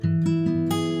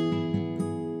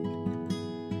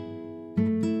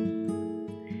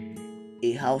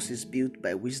house is built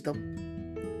by wisdom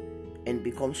and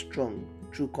becomes strong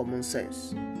through common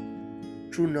sense.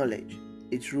 Through knowledge,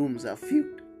 its rooms are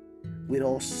filled with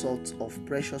all sorts of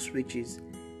precious riches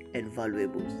and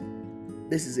valuables.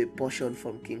 This is a portion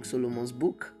from King Solomon's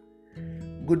book.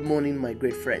 Good morning, my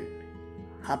great friend.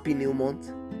 Happy new month,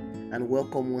 and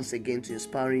welcome once again to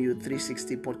Inspiring You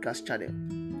 360 podcast channel.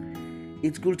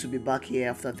 It's good to be back here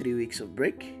after 3 weeks of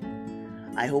break.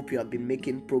 I hope you have been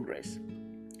making progress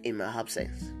in my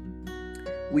absence.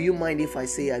 Will you mind if I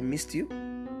say I missed you?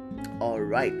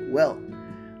 Alright, well,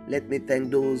 let me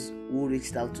thank those who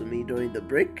reached out to me during the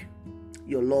break.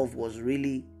 Your love was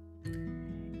really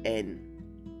and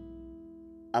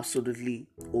absolutely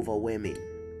overwhelming.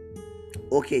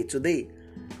 Okay, today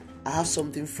I have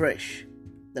something fresh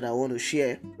that I want to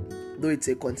share, though it's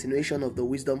a continuation of the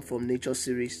Wisdom from Nature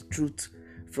series, Truth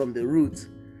from the Root,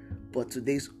 but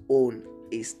today's own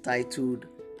is titled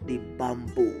The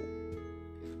Bamboo.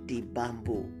 The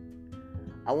Bamboo.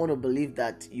 I want to believe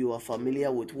that you are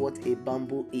familiar with what a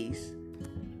bamboo is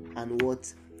and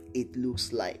what it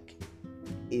looks like.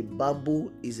 A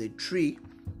bamboo is a tree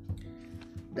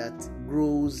that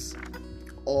grows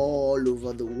all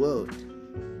over the world.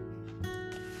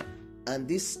 And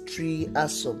this tree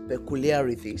has some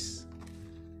peculiarities,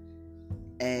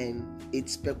 and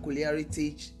its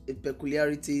peculiarities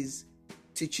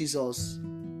teaches us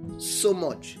so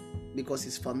much because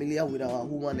it's familiar with our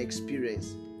human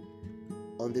experience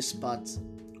on this part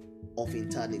of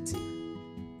eternity.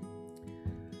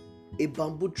 A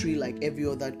bamboo tree, like every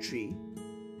other tree,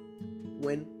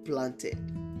 when planted,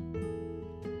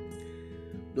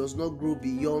 does not grow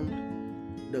beyond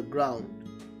the ground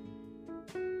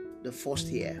the first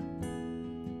year,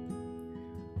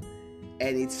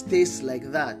 and it stays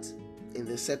like that in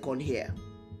the second year,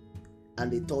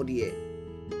 and the third year,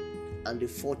 and the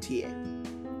fourth year,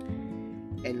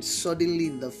 and suddenly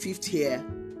in the fifth year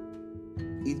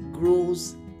it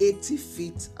grows 80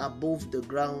 feet above the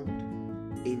ground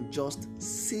in just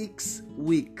 6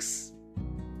 weeks.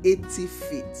 80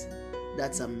 feet.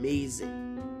 That's amazing.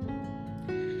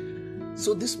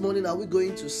 So this morning, are we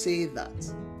going to say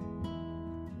that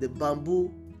the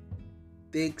bamboo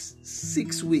takes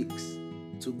 6 weeks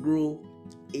to grow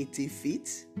 80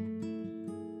 feet?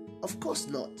 Of course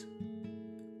not.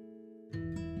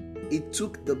 It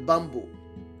took the bamboo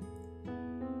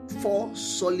 4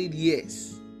 solid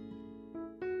years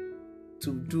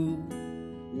to do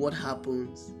what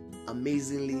happens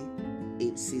amazingly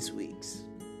in 6 weeks.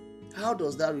 How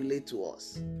does that relate to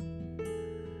us?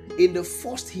 In the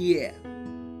first year,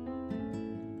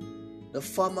 the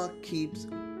farmer keeps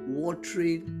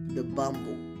watering the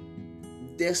bamboo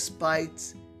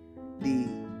despite the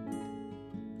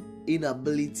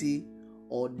inability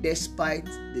or despite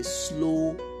the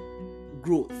slow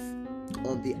growth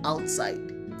on the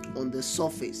outside, on the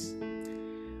surface.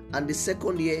 And the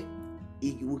second year,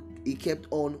 he kept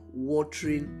on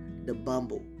watering the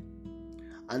bamboo.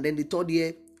 And then the third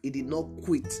year, he did not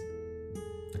quit.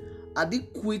 Had he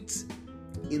quit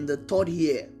in the third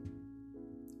year,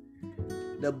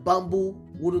 the bamboo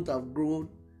wouldn't have grown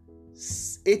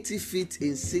 80 feet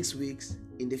in 6 weeks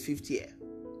in the fifth year.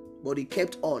 But he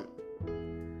kept on.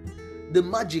 The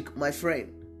magic, my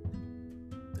friend,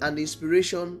 and the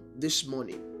inspiration this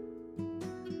morning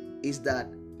is that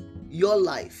your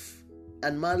life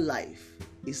and my life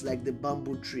is like the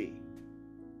bamboo tree.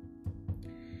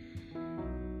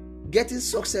 Getting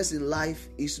success in life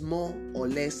is more or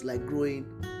less like growing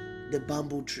the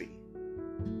bamboo tree.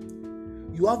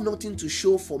 You have nothing to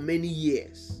show for many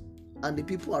years, and the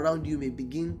people around you may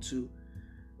begin to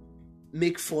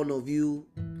make fun of you,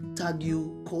 tag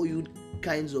you, call you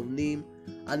kinds of names,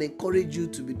 and encourage you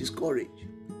to be discouraged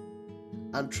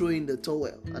and throw in the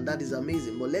towel, and that is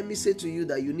amazing. But let me say to you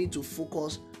that you need to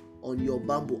focus on your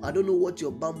bamboo. I don't know what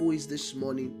your bamboo is this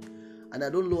morning, and I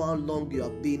don't know how long you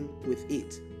have been with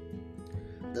it.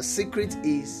 The secret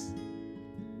is,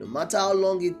 no matter how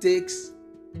long it takes,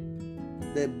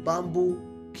 the bamboo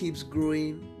keeps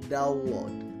growing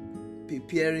downward,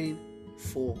 preparing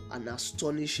for an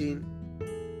astonishing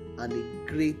and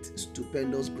a great,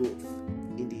 stupendous growth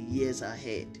in the years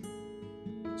ahead.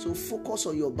 So focus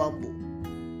on your bamboo.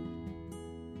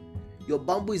 Your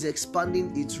bamboo is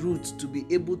expanding its roots to be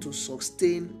able to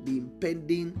sustain the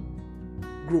impending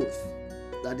growth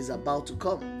that is about to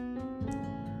come.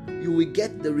 You will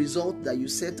get the result that you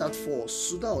set out for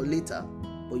sooner or later,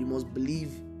 but you must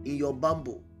believe in your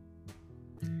bamboo.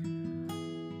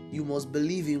 You must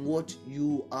believe in what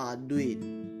you are doing.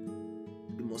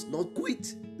 You must not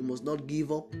quit. You must not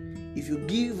give up. If you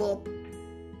give up,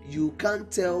 you can't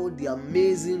tell the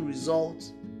amazing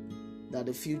results that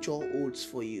the future holds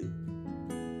for you.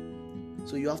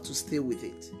 So you have to stay with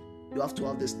it. You have to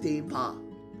have the staying power.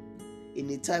 In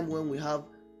a time when we have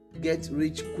get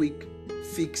rich quick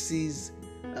fixes,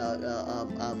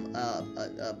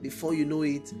 before you know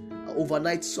it,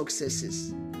 overnight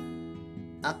successes.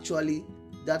 Actually,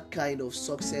 that kind of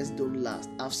success don't last.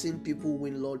 I've seen people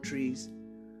win lotteries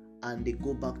and they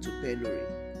go back to penury.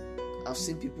 I've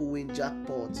seen people win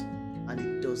jackpots and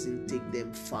it doesn't take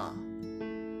them far.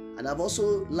 And I've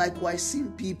also likewise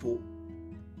seen people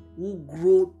who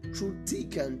grow through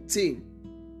thick and thin,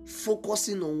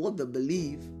 focusing on what they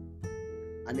believe,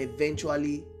 and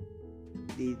eventually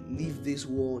they leave this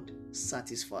world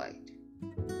satisfied.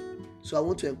 So I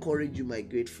want to encourage you, my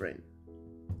great friend.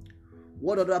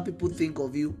 What other people think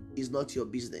of you is not your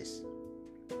business.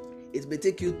 It may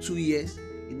take you 2 years,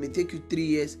 it may take you 3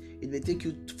 years, it may take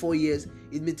you 4 years,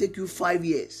 it may take you 5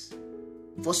 years.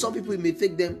 For some people, it may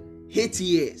take them 8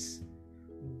 years.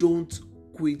 Don't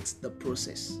quit the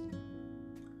process.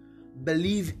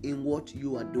 Believe in what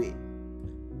you are doing.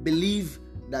 Believe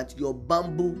that your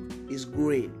bamboo is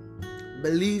growing.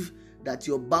 Believe that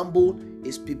your bamboo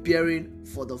is preparing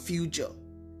for the future.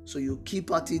 So you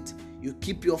keep at it. You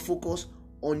keep your focus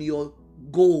on your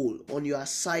goal, on your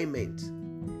assignment.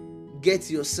 Get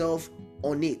yourself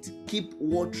on it. Keep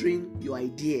watering your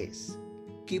ideas.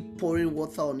 Keep pouring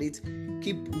water on it.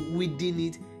 Keep weeding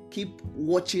it. Keep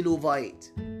watching over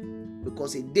it.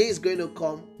 Because a day is going to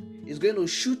come, it's going to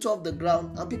shoot off the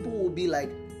ground, and people will be like,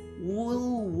 whoa,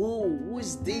 who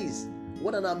is this?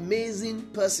 What an amazing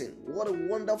person. What a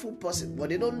wonderful person. But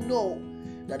they don't know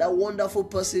that that wonderful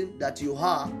person that you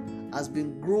are has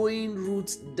been growing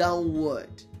roots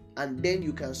downward. And then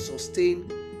you can sustain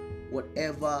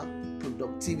whatever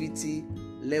productivity,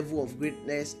 level of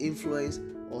greatness, influence,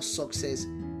 or success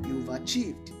you've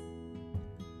achieved.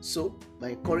 So, my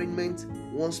encouragement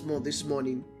once more this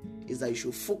morning is that you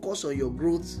should focus on your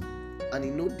growth, and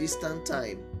in no distant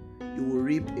time, you will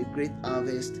reap a great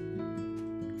harvest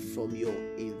from your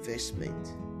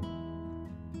investment.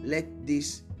 Let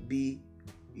this be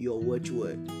your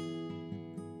watchword.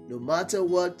 No matter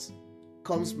what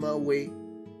comes my way,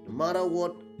 no matter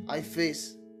what I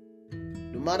face,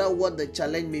 no matter what the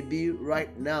challenge may be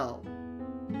right now,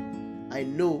 I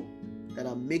know that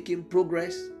I'm making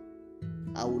progress.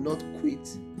 I will not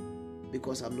quit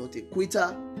because I'm not a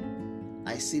quitter.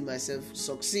 I see myself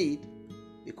succeed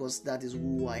because that is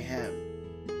who I am.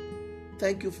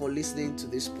 Thank you for listening to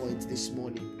this point this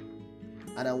morning.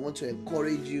 And I want to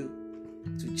encourage you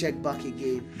to check back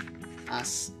again,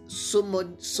 as so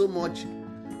much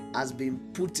has been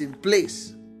put in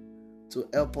place to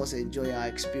help us enjoy our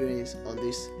experience on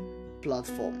this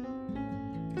platform.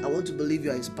 I want to believe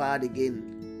you are inspired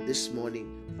again this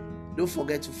morning. Don't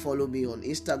forget to follow me on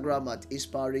Instagram at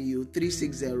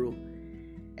InspiringYou360,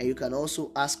 and you can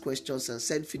also ask questions and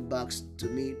send feedbacks to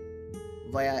me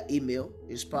via email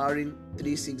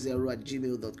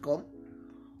inspiring360@gmail.com,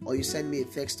 or you send me a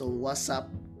text on WhatsApp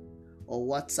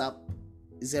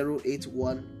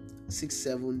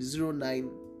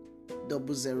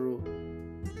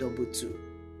 08167090022.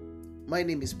 My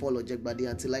name is Paul Ojegbadi.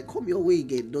 Until I come your way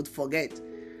again, don't forget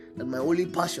that my only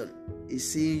passion is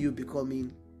seeing you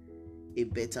becoming a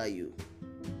better you.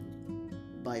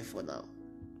 Bye for now.